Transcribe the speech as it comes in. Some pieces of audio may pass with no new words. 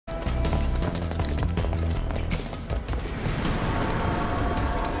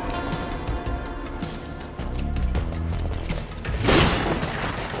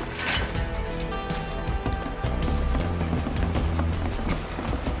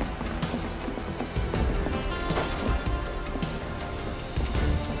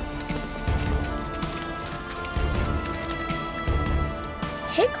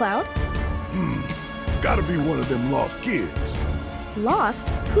Cloud? Gotta be one of them lost kids.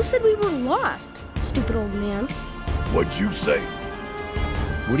 Lost? Who said we were lost? Stupid old man. What'd you say?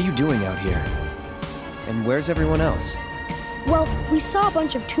 What are you doing out here? And where's everyone else? Well, we saw a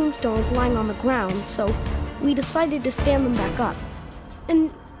bunch of tombstones lying on the ground, so we decided to stand them back up.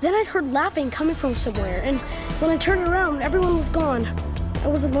 And then I heard laughing coming from somewhere, and when I turned around, everyone was gone. I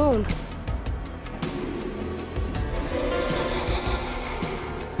was alone.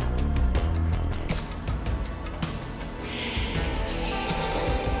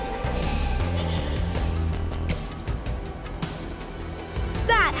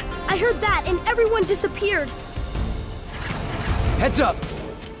 I heard that, and everyone disappeared. Heads up!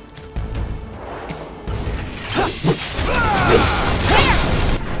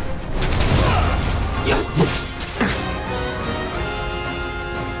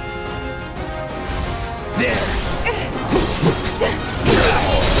 There!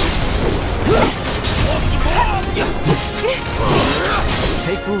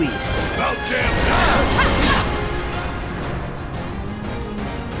 Take the lead. About damn time!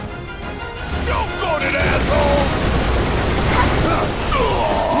 Don't it, asshole!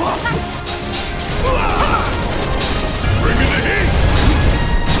 Bring in the heat!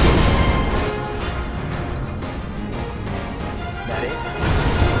 That it?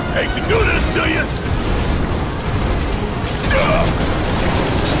 Hate to do this to you!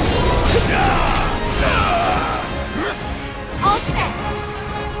 All set!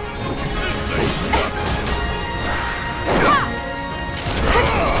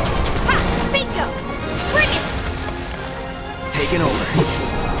 Bingo! Bring it! Taking over.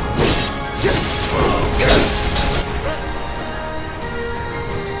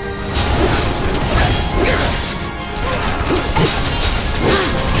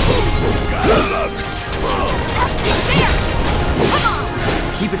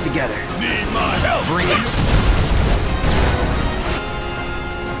 Keep it together. Need my help! Bring it.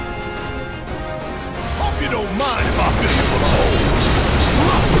 Hope you don't mind if I fill you full of holes.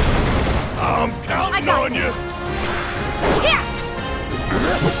 I'm counting on you. Here!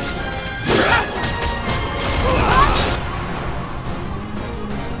 Gotcha!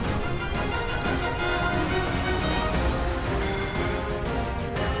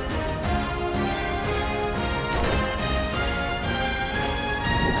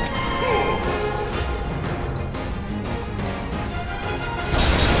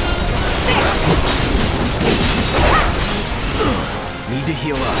 Need to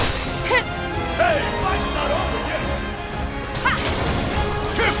heal up. Hey, fight's not over yet.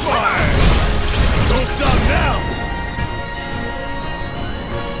 Keep fire! Don't stop now.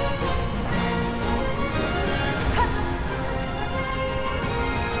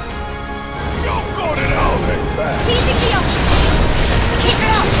 You're going it all hang back. Seize the kill! Keep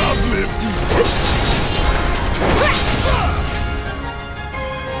it up! I've lived through.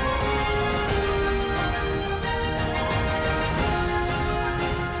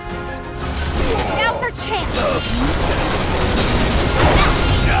 Now's our chance!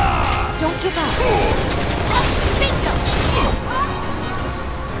 Don't give up! Bingo!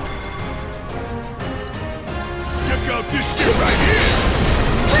 Check out this shit right here!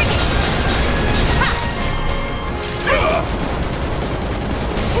 Bring it!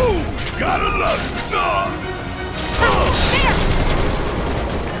 Ooh, gotta love it! There!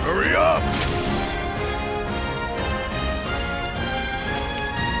 Hurry up!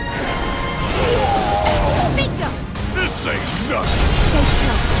 Bingo! This ain't nothing! Stay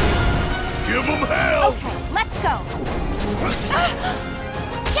still. Give them hell! Okay, let's go!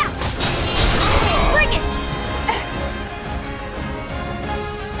 Yeah! Bring it!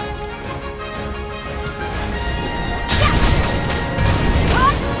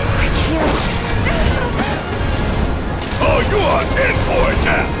 I can't. Oh, you are in for it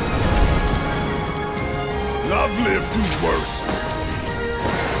now! I've lived through worse.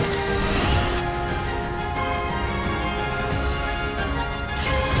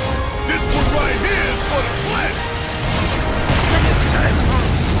 This one right here is for the planet! It's time.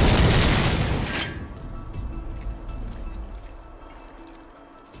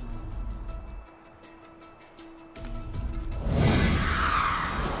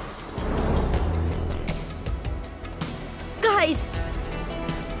 Guys!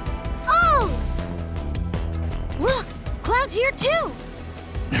 Oh! Look! Cloud's here too!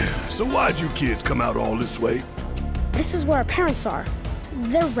 So why'd you kids come out all this way? This is where our parents are.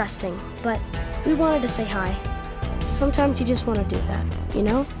 They're resting, but we wanted to say hi. Sometimes you just want to do that, you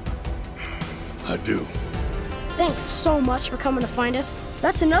know? I do. Thanks so much for coming to find us.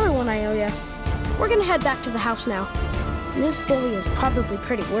 That's another one I owe you. We're gonna head back to the house now. Miss Foley is probably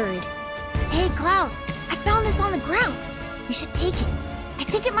pretty worried. Hey, Cloud, I found this on the ground. You should take it. I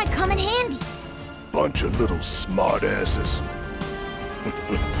think it might come in handy. Bunch of little smartasses.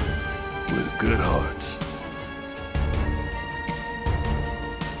 With good hearts.